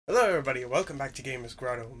Hello everybody, welcome back to Gamers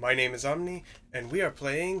Grotto. My name is Omni, and we are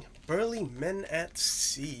playing Burly Men at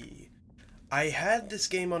Sea. I had this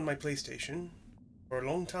game on my PlayStation for a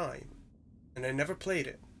long time, and I never played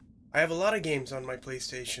it. I have a lot of games on my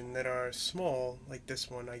PlayStation that are small, like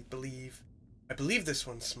this one, I believe. I believe this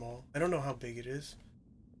one's small. I don't know how big it is.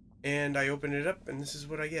 And I open it up, and this is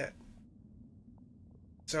what I get.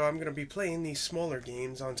 So I'm going to be playing these smaller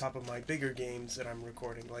games on top of my bigger games that I'm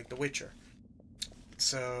recording, like The Witcher.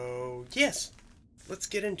 So, yes, let's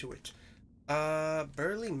get into it.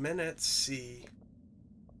 Burly Men at Sea.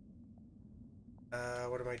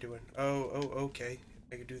 What am I doing? Oh, okay.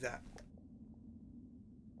 I could do that.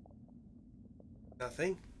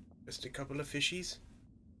 Nothing. Just a couple of fishies.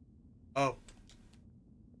 Oh.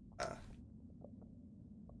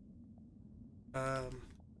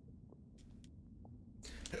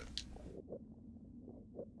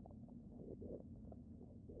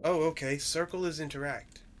 Oh, okay. Circle is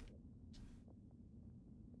interact.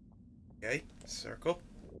 Okay, circle.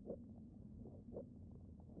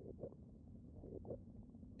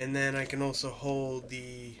 And then I can also hold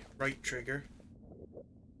the right trigger.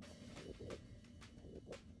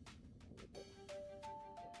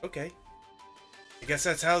 Okay. I guess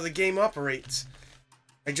that's how the game operates.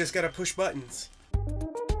 I just gotta push buttons.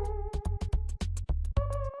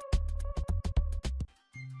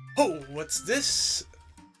 Oh, what's this?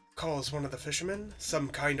 Calls one of the fishermen. Some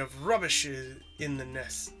kind of rubbish in the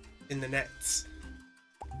nets.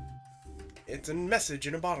 It's a message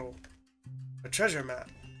in a bottle. A treasure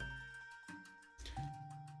map.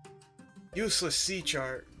 Useless sea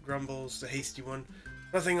chart, grumbles the hasty one.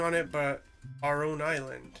 Nothing on it but our own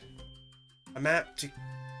island. A map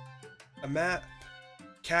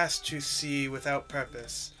cast to sea without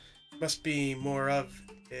purpose. Must be more of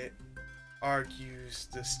it, argues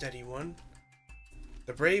the steady one.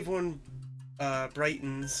 The brave one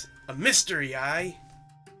brightens. A mystery, aye?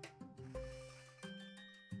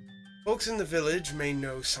 Folks in the village may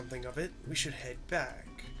know something of it. We should head back.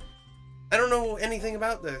 I don't know anything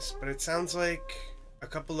about this, but it sounds like a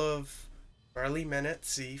couple of burly men at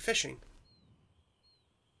sea fishing.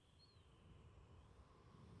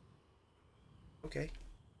 Okay.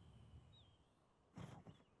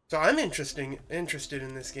 So I'm interested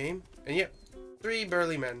in this game, and yep, 3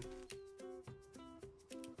 burly men.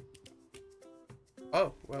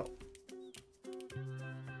 Oh, well.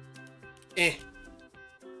 This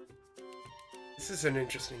is an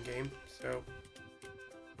interesting game, so...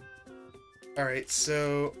 Alright,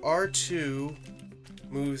 so R2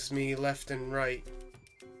 moves me left and right.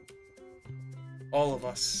 All of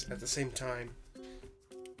us at the same time.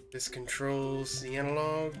 This controls the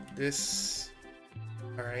analog, this...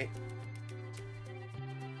 Alright.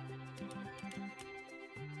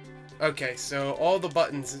 Okay, so all the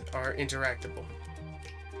buttons are interactable.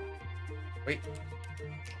 Wait.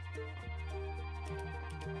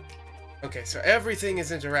 Okay, so everything is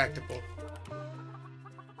interactable.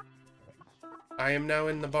 I am now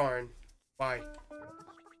in the barn. Why?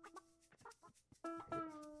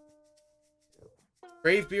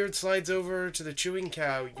 Bravebeard slides over to the chewing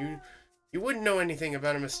cow. You wouldn't know anything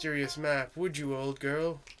about a mysterious map, would you, old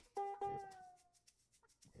girl?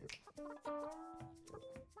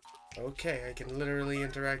 Okay, I can literally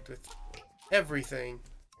interact with everything.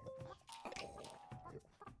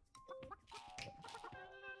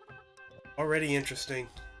 Already interesting.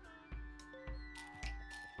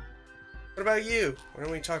 What about you? Why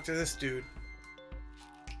don't we talk to this dude?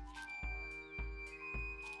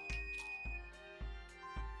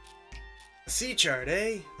 A sea chart,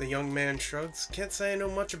 eh? The young man shrugs. Can't say I know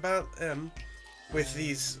much about them. With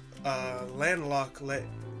these landlocked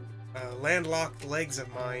legs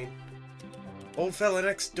of mine. Old fella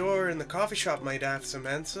next door in the coffee shop might have some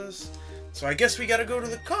answers. So I guess we gotta go to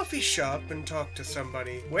the coffee shop and talk to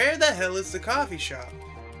somebody. Where the hell is the coffee shop?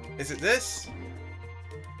 Is it this?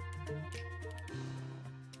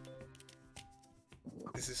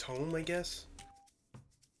 This is home, I guess?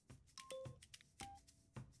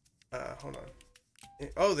 Hold on.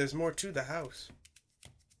 Oh, there's more to the house.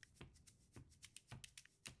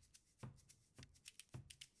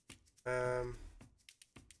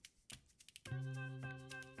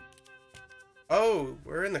 Oh,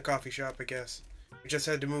 we're in the coffee shop, I guess. We just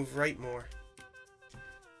had to move right more.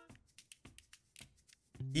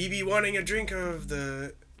 Ye be wanting a drink and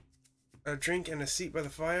a seat by the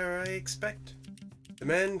fire, I expect? The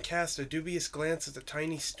men cast a dubious glance at the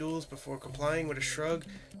tiny stools before complying with a shrug.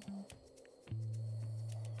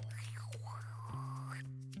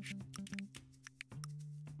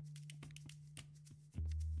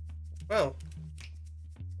 Well,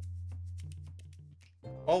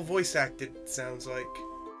 all voice acted, sounds like.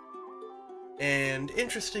 and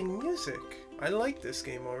interesting music. I like this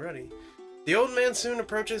game already. The old man soon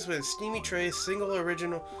approaches with a steamy tray, single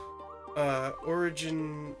origin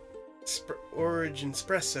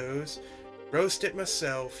espressos. Roast it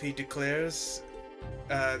myself, he declares.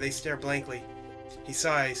 They stare blankly. He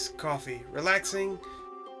sighs, coffee, relaxing.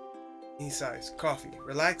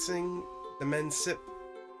 The men sip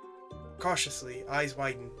cautiously, eyes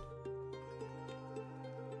widen.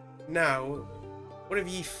 Now, what have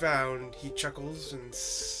ye found? He chuckles and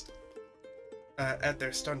at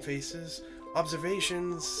their stunned faces.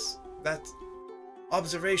 Observations, that's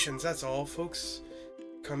all. Folks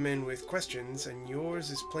come in with questions, and yours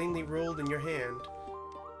is plainly rolled in your hand.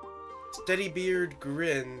 Steadybeard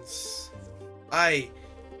grins. Aye,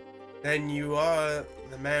 then you are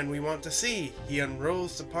the man we want to see. He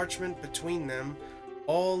unrolls the parchment between them.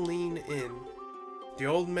 All lean in. The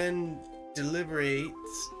old man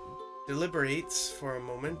deliberates for a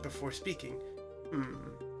moment before speaking.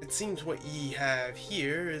 It seems what ye have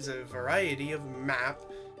here is a variety of map.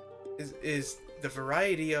 Is the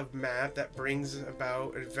variety of map that brings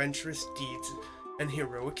about adventurous deeds and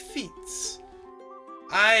heroic feats.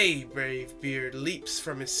 Aye, Bravebeard leaps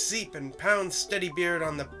from his seat and pounds Steadybeard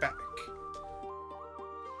on the back.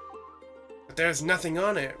 But there's nothing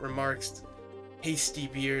on it, remarks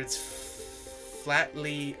Hastybeard,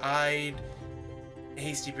 flatly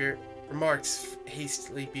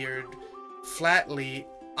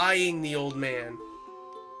eyeing the old man.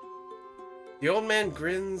 The old man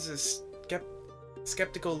grins a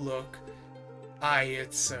skeptical look. Aye,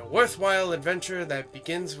 it's a worthwhile adventure that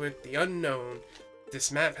begins with the unknown.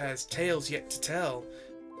 This map has tales yet to tell.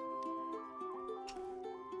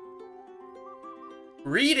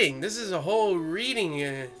 Reading! This is a whole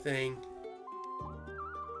reading thing.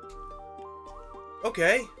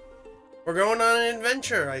 Okay. We're going on an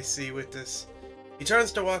adventure, I see, with this. He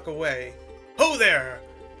turns to walk away. Ho there!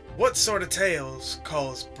 What sort of tales?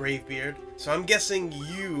 Calls Bravebeard. So I'm guessing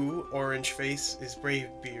you, Orange Face, is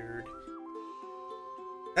Bravebeard.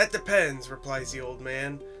 That depends, replies the old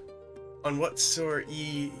man, on what sort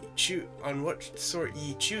ye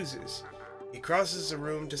chooses. He crosses the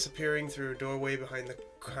room, disappearing through a doorway behind the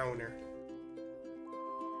counter.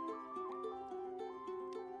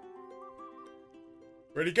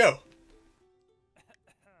 Where'd he go?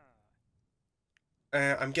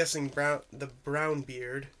 I'm guessing the brown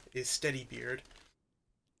beard is Steadybeard.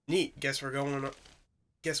 Neat. Guess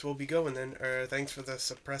we'll be going then. Thanks for the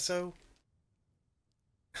suppresso.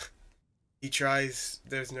 He tries.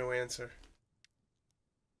 There's no answer.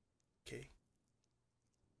 Okay.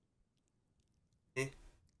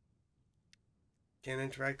 Can't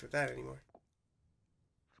interact with that anymore.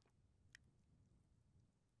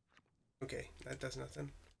 Okay, that does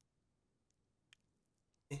nothing.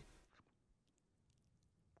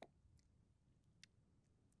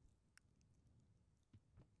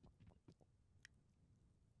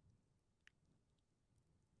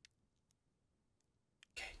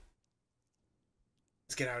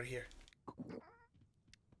 Let's get out of here.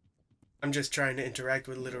 I'm just trying to interact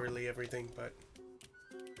with literally everything, but...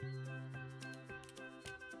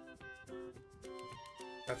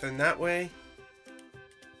 nothing that way.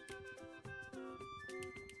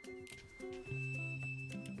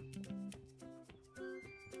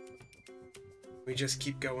 We just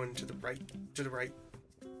keep going to the right, to the right.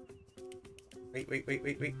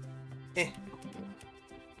 Wait.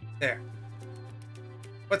 There.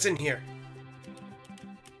 What's in here?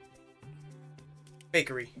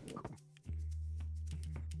 Bakery.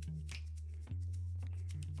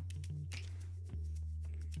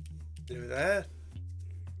 Do that.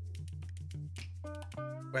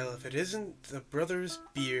 Well, if it isn't the brothers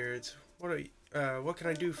Beards, what can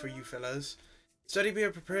I do for you fellas?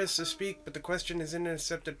 Steadybeard prepares to speak, but the question is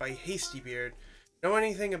intercepted by Hastybeard. Know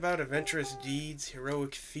anything about adventurous deeds,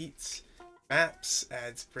 heroic feats, maps?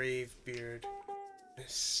 Adds Bravebeard.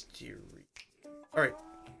 Mystery. Alright,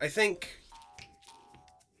 I think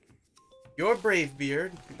you're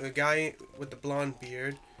Bravebeard, the guy with the blonde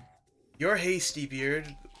beard. You're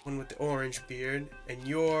Hastybeard, one with the orange beard, and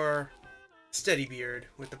you're Steadybeard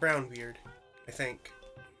with the brown beard, I think.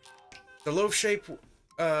 The loaf-shaped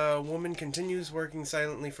woman continues working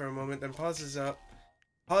silently for a moment, then pauses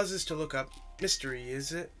to look up. Mystery,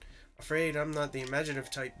 is it? Afraid I'm not the imaginative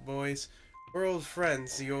type, boys. We're old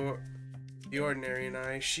friends, the ordinary and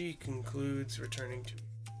I, she concludes, returning to...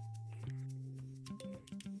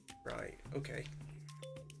 Right, okay.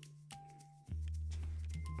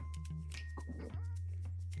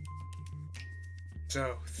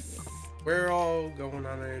 So, we're all going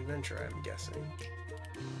on an adventure, I'm guessing.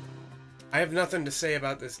 I have nothing to say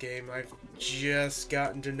about this game. I've just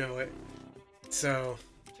gotten to know it. So,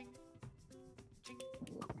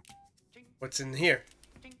 what's in here?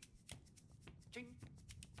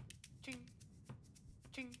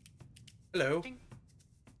 Hello.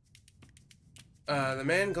 The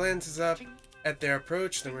man glances up at their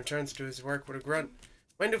approach, then returns to his work with a grunt.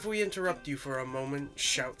 Mind if we interrupt you for a moment?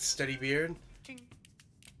 Shouts Steadybeard.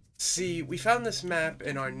 See, we found this map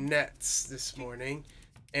in our nets this morning,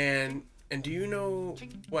 and do you know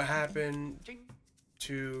what happened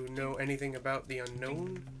to know anything about the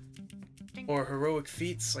unknown? Or heroic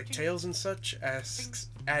feats like tales and such? Adds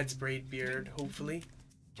Braidbeard, hopefully.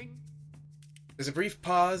 There's a brief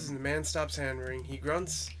pause, and the man stops hammering. He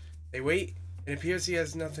grunts. They wait. It appears he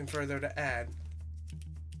has nothing further to add.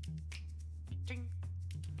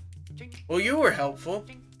 Well, you were helpful.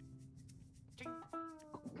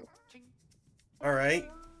 Alright,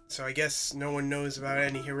 so I guess no one knows about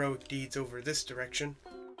any heroic deeds over this direction.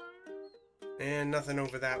 And nothing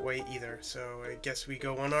over that way either, so I guess we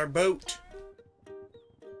go on our boat.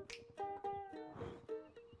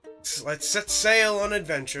 So let's set sail on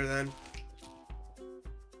adventure then.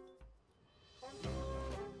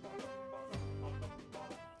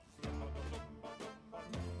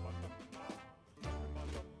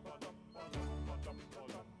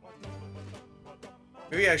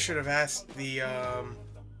 Maybe I should have asked the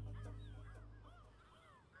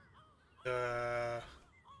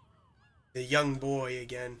young boy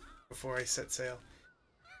again before I set sail.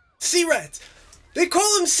 Sea rats! They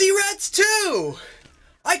call them sea rats too!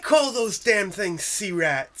 I call those damn things sea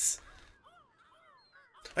rats.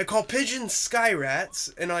 I call pigeons sky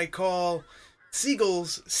rats, and I call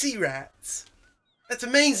seagulls sea rats. That's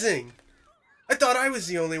amazing! I thought I was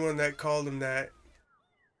the only one that called them that.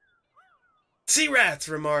 Sea rats,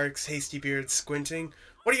 remarks Hastybeard, squinting.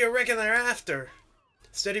 What do you reckon they're after?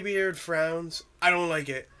 Steadybeard frowns. I don't like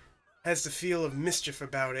it. Has the feel of mischief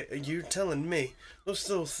about it. You're telling me. Those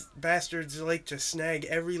little bastards like to snag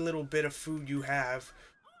every little bit of food you have.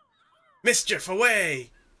 Mischief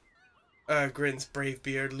away! Grins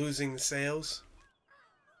Bravebeard, losing the sails.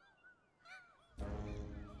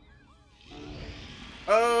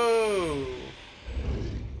 Oh!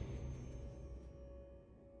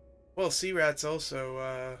 Well, sea rats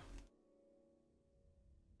also,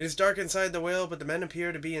 It is dark inside the whale, but the men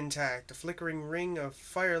appear to be intact. A flickering ring of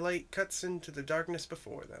firelight cuts into the darkness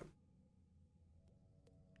before them.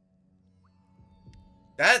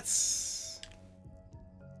 That's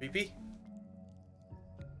creepy.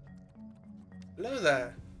 Hello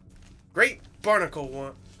there. Great barnacle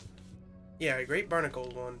one. Yeah, great barnacle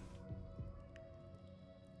one.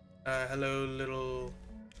 Hello, little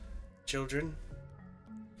children.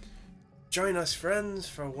 Join us, friends,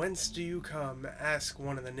 for whence do you come? Asked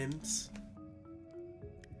one of the nymphs.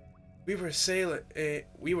 We were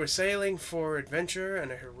sailing for adventure and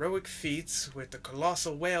heroic feats with the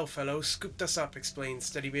colossal whale fellow scooped us up, explained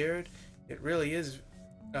Steadybeard. It really is,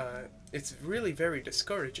 it's really very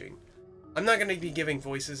discouraging. I'm not going to be giving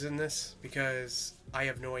voices in this because I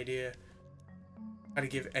have no idea how to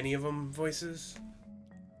give any of them voices.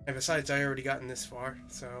 And besides, I already gotten this far,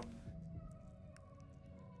 so...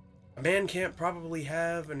 A man can't probably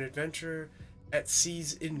have an adventure at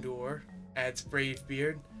seas indoor, adds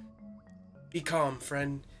Bravebeard. Be calm,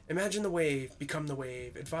 friend. Imagine the wave, become the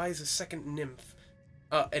wave. Advises a second nymph.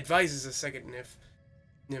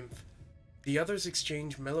 The others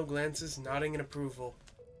exchange mellow glances, nodding in approval.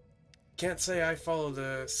 Can't say I follow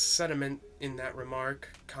the sentiment in that remark,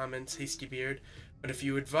 comments Hastybeard, but if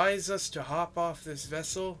you advise us to hop off this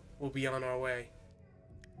vessel, we'll be on our way.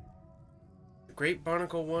 The Great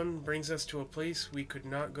Barnacle One brings us to a place we could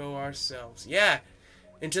not go ourselves. Yeah!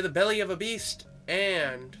 Into the belly of a beast,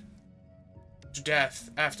 and to death,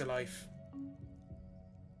 afterlife.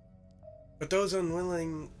 But those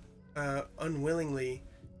unwillingly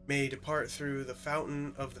may depart through the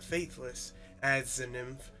fountain of the faithless, adds the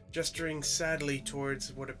nymph, gesturing sadly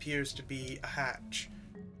towards what appears to be a hatch.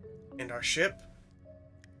 And our ship?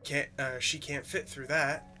 She can't fit through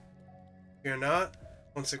that. Fear not.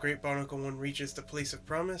 Once the Great Barnacle One reaches the place of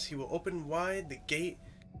promise, he will open wide the gate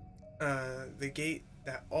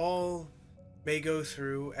that all may go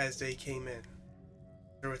through as they came in,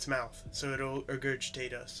 through its mouth, so it'll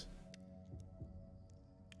regurgitate us.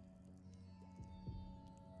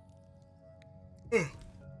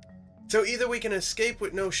 So either we can escape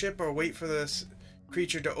with no ship or wait for this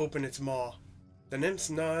creature to open its maw. The nymphs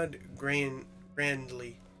nod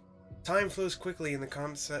grandly. Time flows quickly in the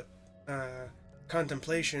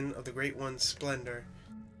contemplation of the Great One's splendor.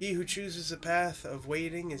 He who chooses the path of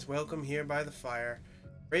waiting is welcome here by the fire.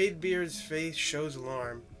 Braidbeard's face shows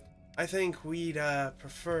alarm. I think we'd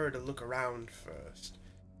prefer to look around first.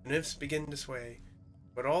 The nymphs begin to sway,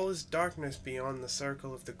 but all is darkness beyond the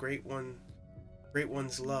circle of the Great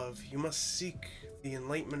One's love. You must seek the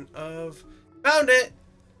enlightenment of... Found it!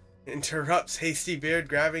 Interrupts Hasty Beard,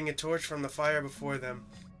 grabbing a torch from the fire before them.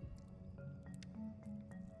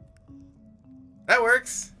 That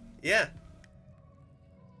works! Yeah.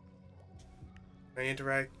 Can I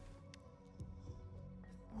interact?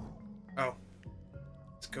 Oh.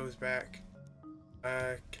 This goes back.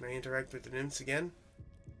 Can I interact with the nymphs again?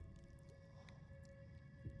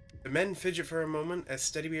 The men fidget for a moment as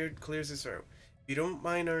Steadybeard clears his throat. If you don't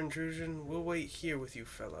mind our intrusion, we'll wait here with you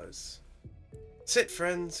fellas. Sit,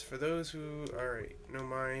 friends. For those who... Alright, no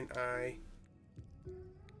mind,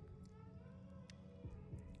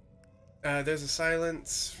 there's a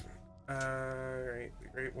silence. Alright, the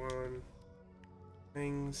Great One.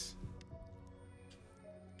 Things.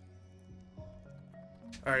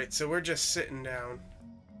 Alright, so we're just sitting down.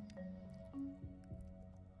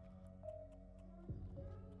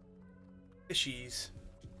 Fishies.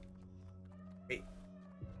 Wait.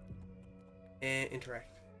 And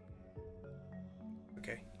interact.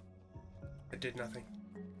 Okay. That did nothing.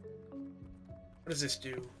 What does this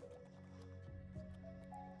do?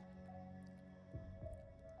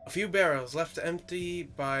 A few barrels left empty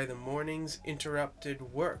by the morning's interrupted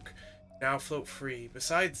work now float free.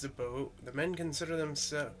 Besides the boat, the men consider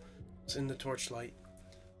themselves in the torchlight.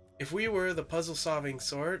 If we were the puzzle-solving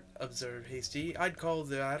sort, observed Hasty, I'd call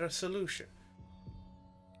that a solution.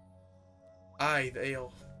 Aye,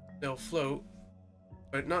 they'll float,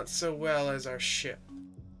 but not so well as our ship.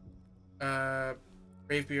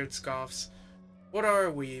 Bravebeard scoffs. What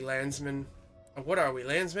are we, landsmen?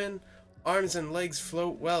 Arms and legs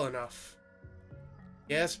float well enough.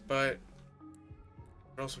 Yes, but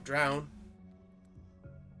we'd also drown.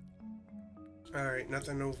 Alright,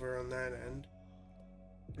 nothing over on that end.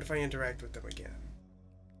 What if I interact with them again?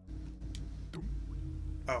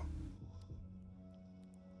 Oh.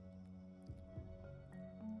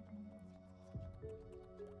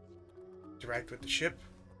 Interact with the ship?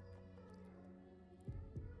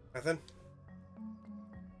 Nothing?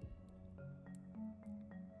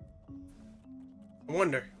 I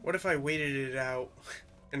wonder, what if I waited it out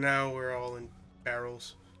and now we're all in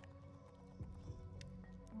barrels?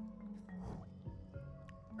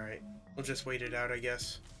 Alright, we'll just wait it out, I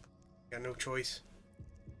guess. Got no choice.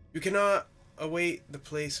 You cannot await the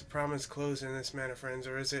place of promise closed in this manner, friends,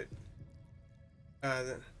 or is it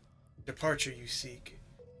the departure you seek?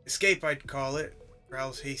 Escape, I'd call it,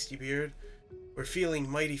 growls Hasty Beard. We're feeling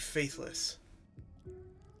mighty faithless.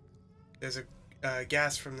 There's a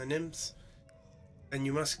gasp from the nymphs. Then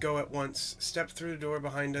you must go at once. Step through the door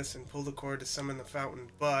behind us and pull the cord to summon the fountain.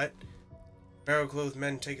 But barrel-clothed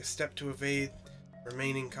men take a step to evade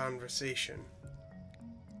remaining conversation.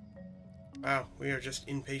 Wow, we are just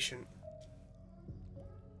impatient.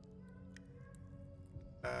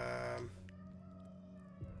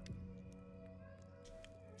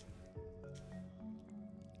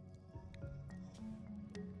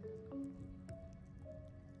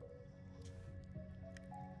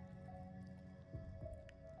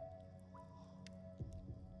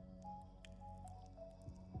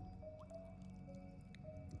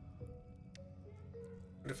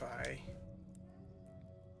 What if I...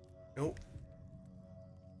 Nope.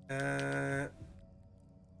 I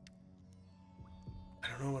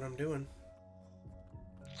don't know what I'm doing.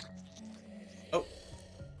 Oh.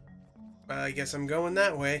 Well, I guess I'm going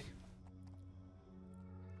that way.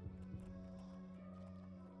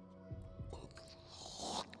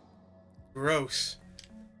 Gross.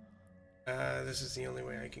 This is the only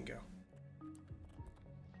way I can go.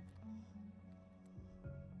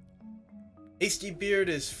 Hasty Beard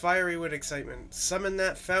is fiery with excitement. Summon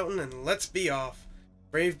that fountain and let's be off.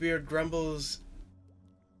 Bravebeard grumbles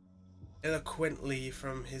eloquently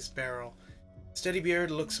from his barrel.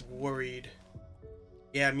 Steadybeard looks worried.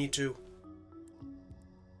 Yeah, me too.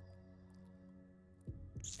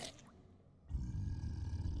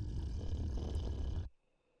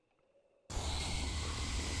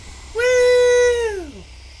 Woo!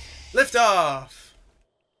 Lift off!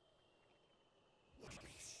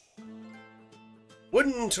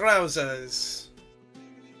 Wooden trousers.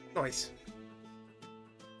 Nice.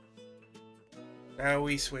 Now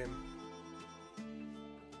we swim.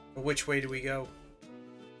 But which way do we go?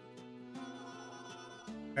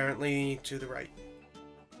 Apparently to the right.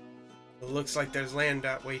 It looks like there's land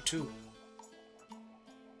that way too.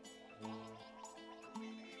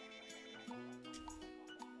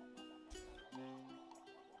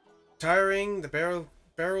 Tiring, the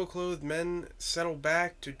barrel-clothed men settle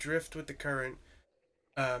back to drift with the current.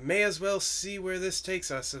 May as well see where this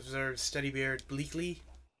takes us, observed Steadybeard bleakly.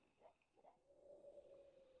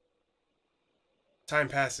 Time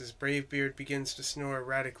passes. Bravebeard begins to snore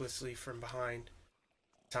erratically from behind.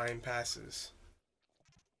 Time passes.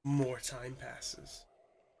 More time passes.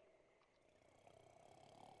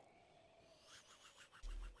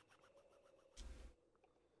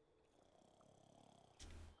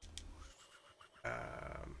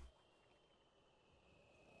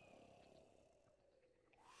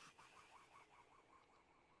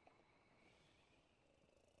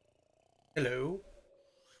 Hello.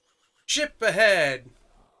 Ship ahead!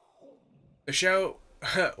 The shout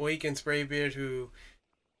wakens Bravebeard, who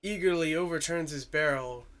eagerly overturns his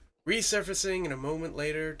barrel, resurfacing in a moment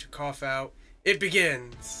later to cough out, "It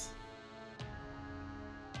begins!"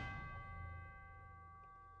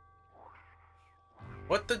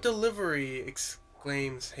 "What the delivery!"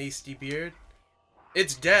 exclaims Hasty Beard.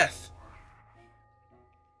 "It's death!"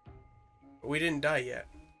 But we didn't die yet.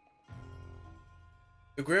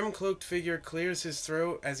 The grim cloaked figure clears his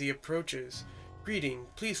throat as he approaches. "Greeting,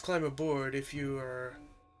 please climb aboard if you are,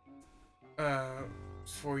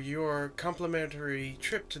 for your complimentary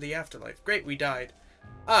trip to the afterlife." "Great, we died."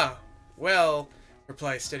 "Ah, well,"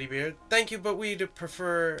 replies Steadybeard, "thank you, but we'd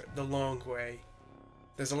prefer the long way."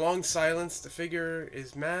 There's a long silence. The figure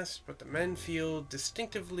is masked, but the men feel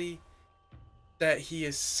distinctively that he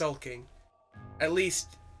is sulking. At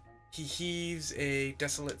least he heaves a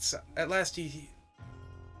desolate sigh. At last he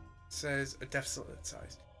says a desolate sigh.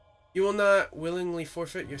 "You will not willingly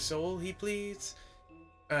forfeit your soul?" he pleads.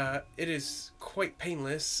 It is quite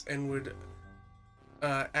painless and would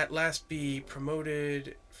at last be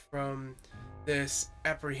promoted from this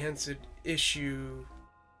apprehensive issue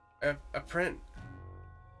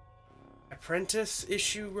apprentice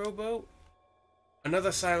issue rowboat.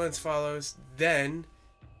 Another silence follows. Then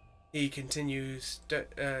he continues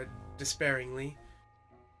despairingly,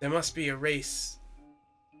 "There must be a race."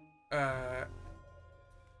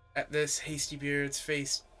 At this, Hasty Beard's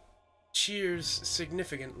face cheers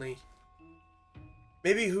significantly.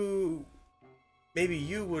 Maybe you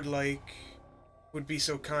would be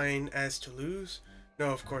so kind as to lose?"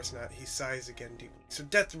 "No, of course not." He sighs again deeply. "So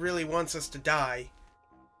death really wants us to die?"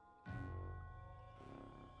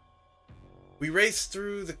 "We race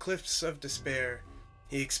through the cliffs of despair,"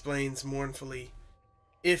 he explains mournfully.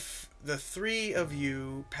 "If the three of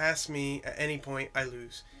you pass me at any point, I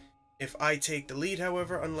lose. If I take the lead,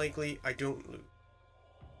 however unlikely, I don't lose."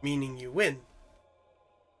 "Meaning you win."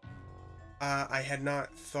 I had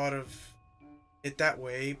not thought of it that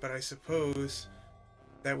way, but I suppose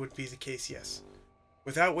that would be the case, yes."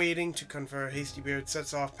 Without waiting to confer, Hasty Beard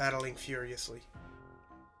sets off paddling furiously.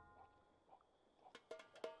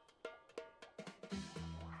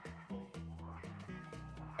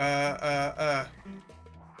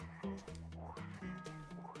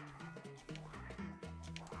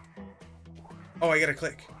 Oh, I gotta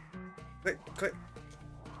click. Click.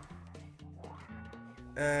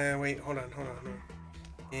 Wait, hold on.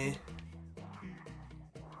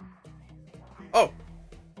 Oh!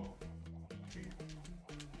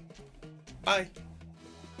 Bye.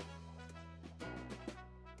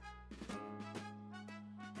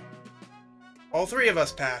 All three of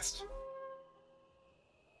us passed.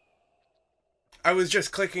 I was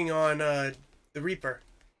just clicking on, the Reaper,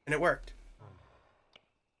 and it worked.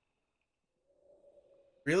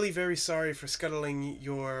 "Really very sorry for scuttling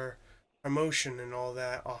your promotion and all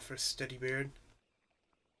that," offers Steadybeard.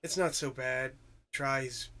 "It's not so bad,"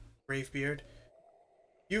 tries Bravebeard.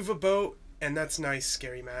 "You've a boat, and that's nice,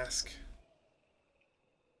 Scary Mask."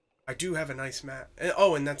 "I do have a nice mask.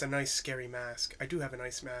 Oh, and that's a nice, scary mask. I do have a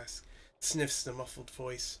nice mask," sniffs the muffled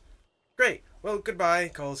voice. "Great. Well, goodbye,"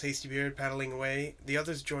 calls Hastybeard, paddling away. The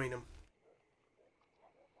others join him.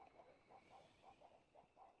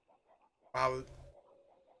 Wow.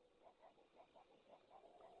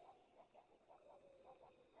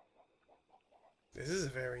 This is a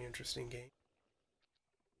very interesting game.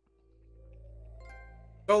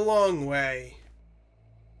 The long way.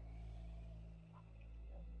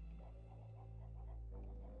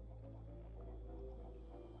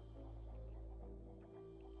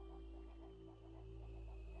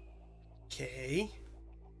 Okay.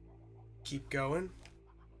 Keep going.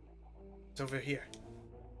 It's over here.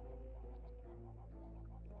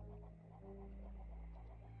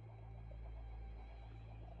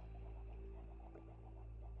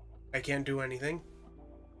 I can't do anything.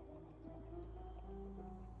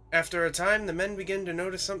 After a time, the men begin to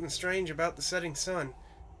notice something strange about the setting sun.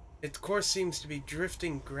 Its course seems to be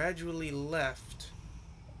drifting gradually left.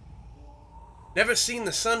 "Never seen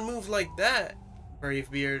the sun move like that,"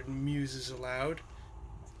 Bravebeard muses aloud.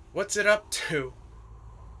 "What's it up to?"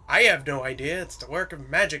 "I have no idea. It's the work of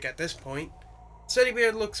magic at this point."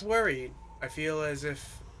 Steadybeard looks worried. I feel as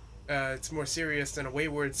if it's more serious than a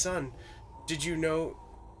wayward son. Did you know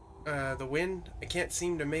the wind? It can't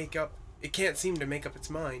seem to make up its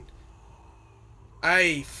mind.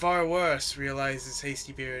 Aye, far worse, realizes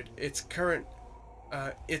Hastybeard. It's a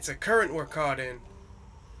current we're caught in,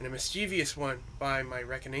 and a mischievous one, by my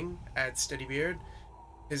reckoning, adds Steadybeard.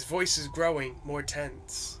 His voice is growing more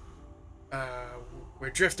tense.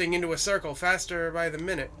 We're drifting into a circle faster by the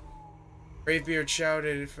minute. Bravebeard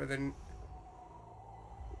shouted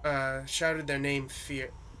their name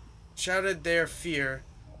fear. Shouted their fear.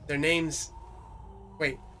 Their names.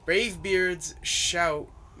 Wait. Bravebeard's shout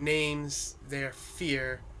names their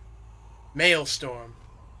fear. Maelstrom.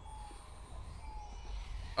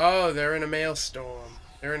 Oh, they're in a maelstrom.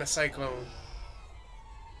 They're in a cyclone.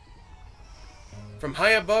 From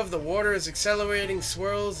high above, the water's accelerating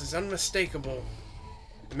swirls is unmistakable.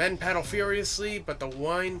 The men paddle furiously, but the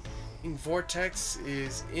winding vortex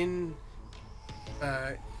is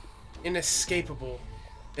inescapable.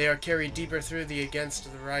 They are carried deeper through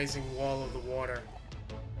against the rising wall of the water.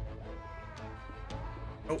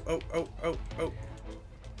 Oh.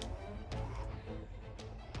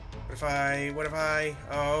 What if I,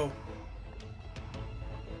 oh.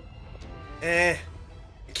 I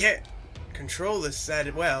can't control this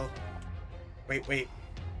that well. Wait.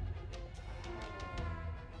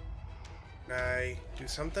 Can I do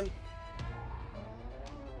something?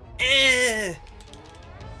 I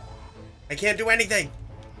can't do anything.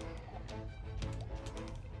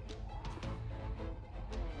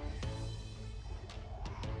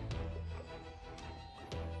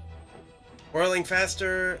 Whirling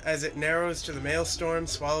faster as it narrows to the maelstrom,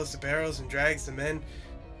 swallows the barrels and drags the men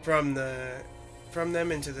from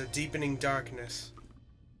them into the deepening darkness.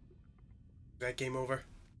 Is that game over?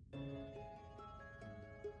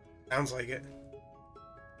 Sounds like it.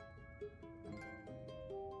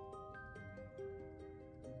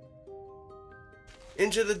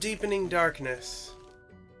 Into the deepening darkness.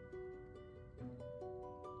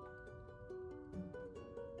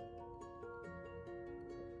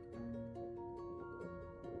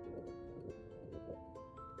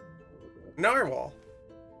 Narwhal.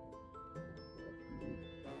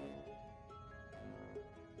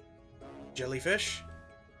 Jellyfish?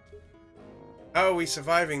 How are we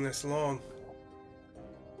surviving this long?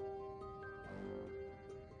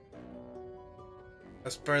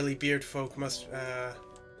 Us burly beard folk must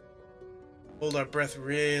hold our breath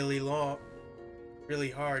really long, really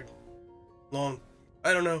hard, long.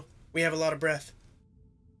 I don't know. We have a lot of breath.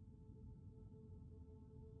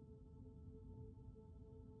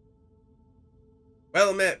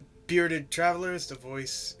 Well met, bearded travelers. The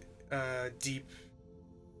voice, deep.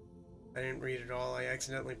 I didn't read it all. I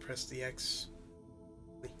accidentally pressed the X.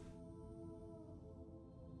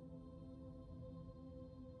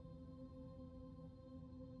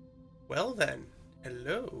 Well then,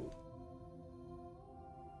 hello.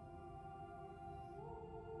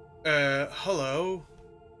 Hello.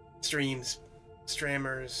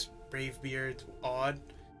 Strammers, Bravebeard, odd.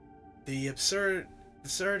 The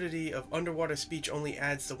absurdity of underwater speech only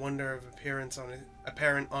adds the wonder of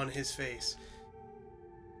apparent on his face.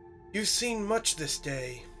 You've seen much this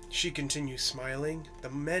day, she continues smiling. The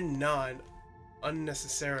men nod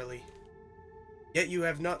unnecessarily. Yet you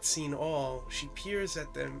have not seen all. She peers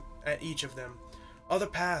at each of them. Other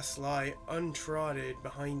paths lie untrodden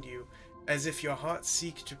behind you, as if your heart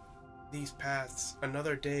seek to these paths.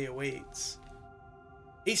 Another day awaits.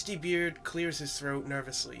 Hastybeard clears his throat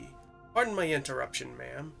nervously. Pardon my interruption,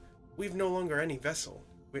 ma'am. We've no longer any vessel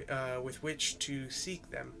with which to seek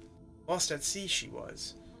them. Lost at sea she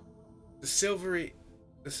was. The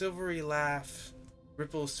silvery laugh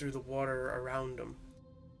ripples through the water around them.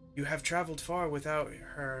 You have traveled far without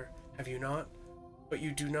her, have you not? But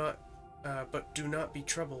do not be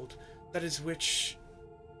troubled. That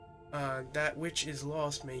which is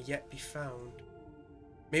lost may yet be found.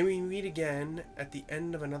 May we meet again at the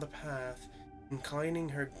end of another path. Inclining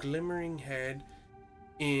her glimmering head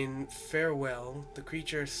in farewell, the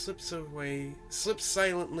creature slips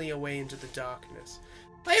silently away into the darkness.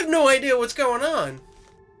 I have no idea what's going on.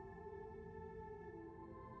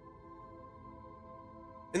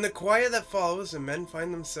 In the quiet that follows, the men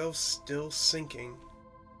find themselves still sinking.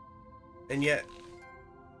 And yet,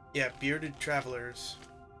 yeah, bearded travelers.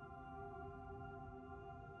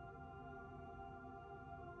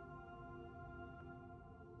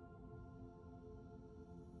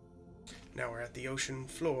 Now we're at the ocean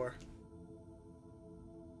floor.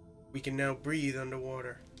 We can now breathe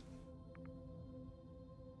underwater.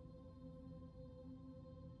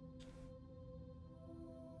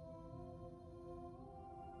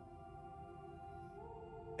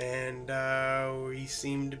 And we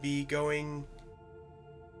seem to be going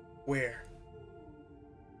where?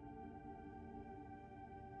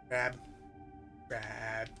 Crab.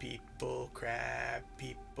 Crab people, crab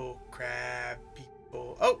people, crab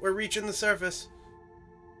people. Oh, we're reaching the surface.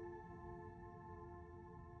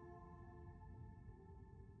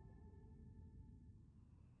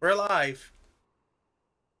 We're alive.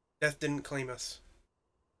 Death didn't claim us.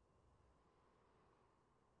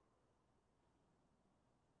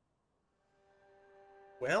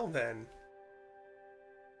 Well then.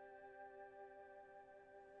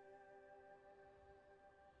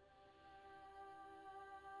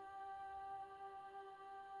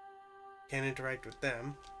 Can't interact with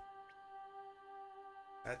them.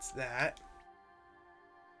 That's that.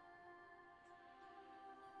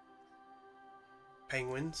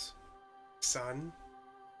 Penguins. Sun.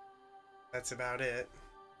 That's about it.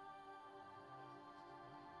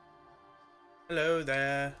 Hello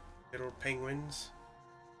there, little penguins.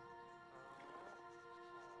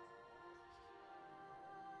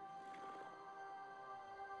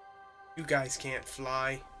 You guys can't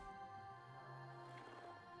fly.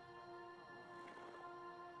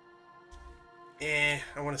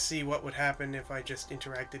 I want to see what would happen if I just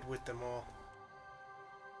interacted with them all.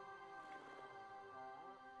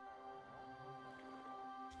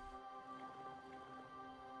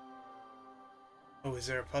 Oh, is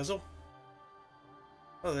there a puzzle?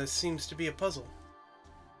 Oh, there seems to be a puzzle.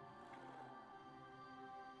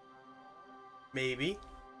 Maybe.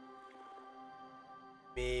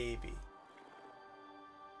 Maybe.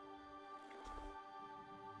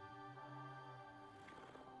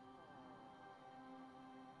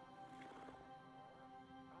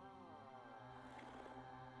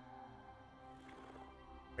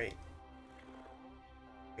 Wait.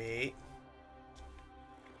 Wait.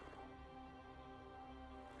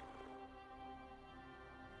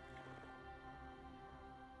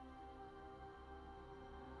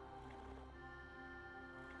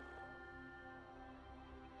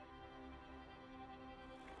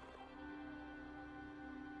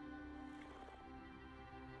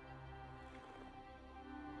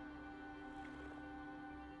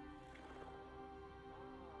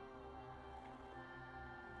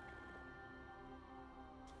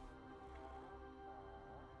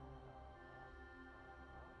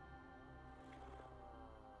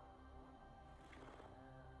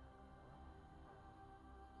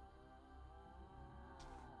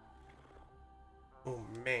 Oh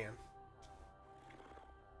man.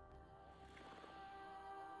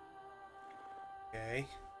 Okay.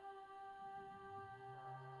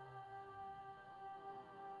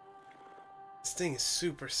 This thing is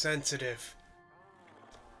super sensitive.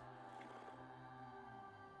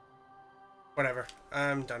 Whatever.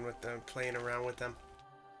 I'm done with them playing around with them.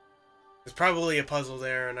 There's probably a puzzle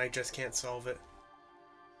there and I just can't solve it.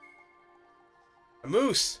 A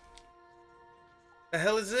moose! The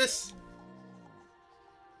hell is this?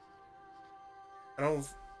 I don't...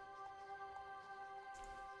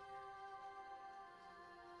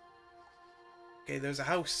 Okay, there's a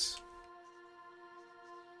house.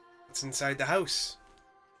 What's inside the house?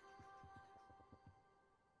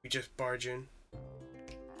 We just barge in.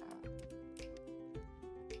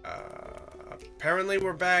 Apparently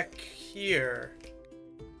we're back here.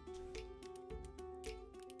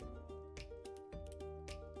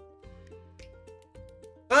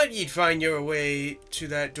 Thought you'd find your way to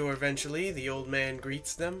that door eventually, the old man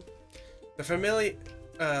greets them. The familiar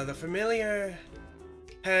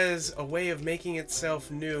has a way of making itself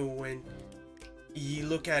new when ye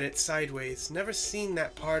look at it sideways. Never seen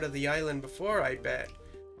that part of the island before, I bet.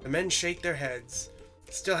 The men shake their heads.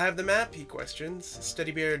 Still have the map, he questions.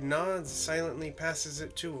 Steadybeard nods, silently passes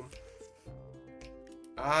it to him.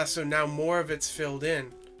 Ah, so now more of it's filled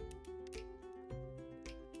in.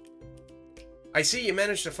 I see you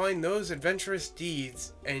managed to find those adventurous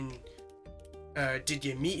deeds, and did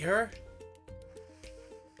you meet her?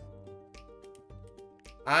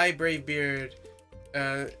 I, Bravebeard,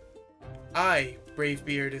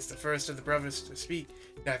 is the first of the brothers to speak.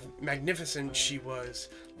 Magnificent she was,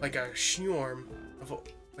 like a schnorm of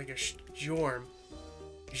like a jorm.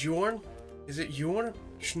 Jorn? Is it jorn?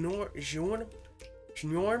 Jorn?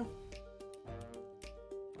 Schnorm?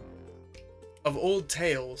 Of old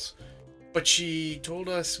tales. But she told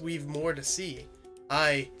us we've more to see.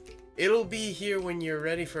 Aye, it'll be here when you're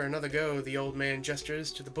ready for another go, the old man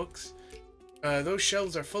gestures to the books. Those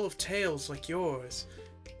shelves are full of tales like yours,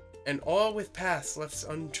 and all with paths left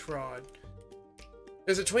untrod.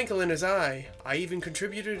 There's a twinkle in his eye. I even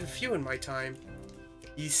contributed a few in my time.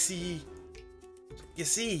 You see,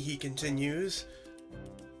 he continues,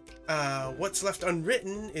 What's left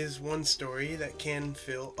unwritten is one story that can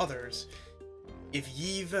fill others. If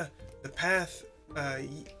ye've the path,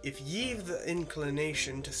 if ye've the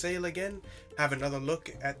inclination to sail again, have another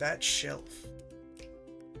look at that shelf.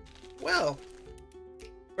 Well,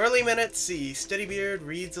 Burly Men at Sea, Steadybeard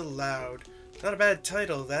reads aloud. Not a bad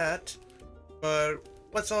title, that. But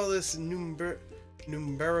what's all this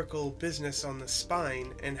numerical business on the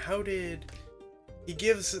spine, and how did... He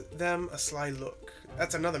gives them a sly look.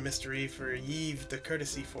 That's another mystery for ye've the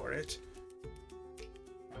courtesy for it.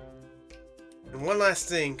 And one last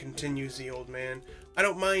thing, continues the old man. I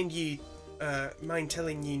don't mind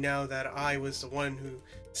telling ye now that I was the one who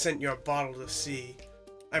sent your bottle to sea.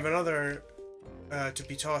 I've another to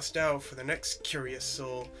be tossed out for the next curious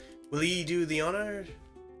soul. Will ye do the honor?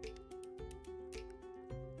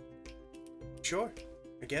 Sure,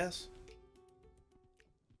 I guess.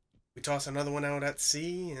 We toss another one out at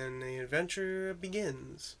sea, and the adventure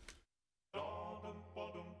begins.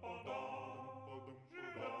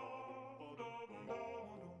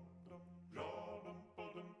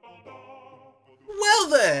 Well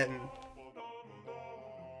then!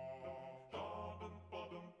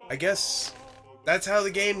 I guess that's how the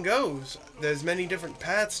game goes. There's many different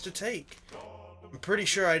paths to take. I'm pretty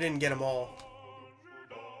sure I didn't get them all.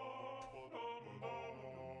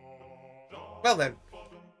 Well then,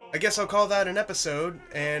 I guess I'll call that an episode,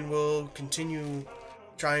 and we'll continue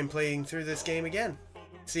trying playing through this game again.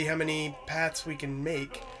 See how many paths we can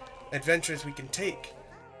make, adventures we can take.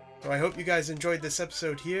 So I hope you guys enjoyed this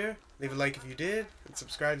episode here. Leave a like if you did, and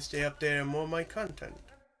subscribe to stay updated on more of my content.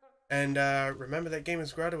 And remember that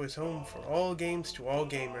Gamers Grotto is home for all games to all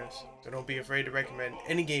gamers, so don't be afraid to recommend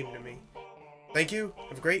any game to me. Thank you,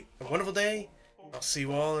 have a great and wonderful day. I'll see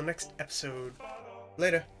you all in the next episode.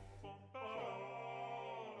 Later.